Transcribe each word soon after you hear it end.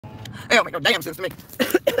They don't make no damn sense to me.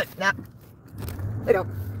 Nah, they don't.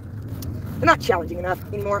 They're not challenging enough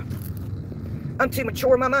anymore. I'm too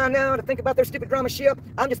mature in my mind now to think about their stupid drama shit.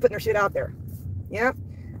 I'm just putting their shit out there. Yeah?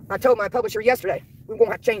 I told my publisher yesterday, we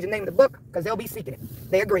won't have to change the name of the book because they'll be seeking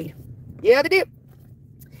it. They agreed. Yeah, they did.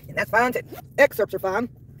 And that's fine too. Excerpts are fine.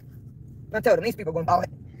 I told them these people are going to buy it.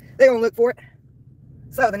 They're going to look for it.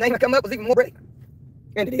 So the name I come up was even more pretty.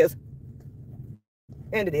 And it is.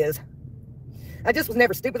 And it is. I just was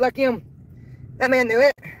never stupid like him. That man knew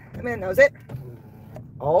it. That man knows it.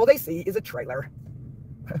 All they see is a trailer.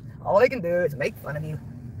 All they can do is make fun of you.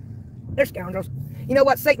 They're scoundrels. You know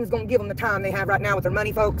what? Satan's going to give them the time they have right now with their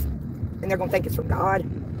money, folks. And they're going to think it's from God.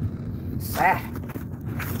 Sad.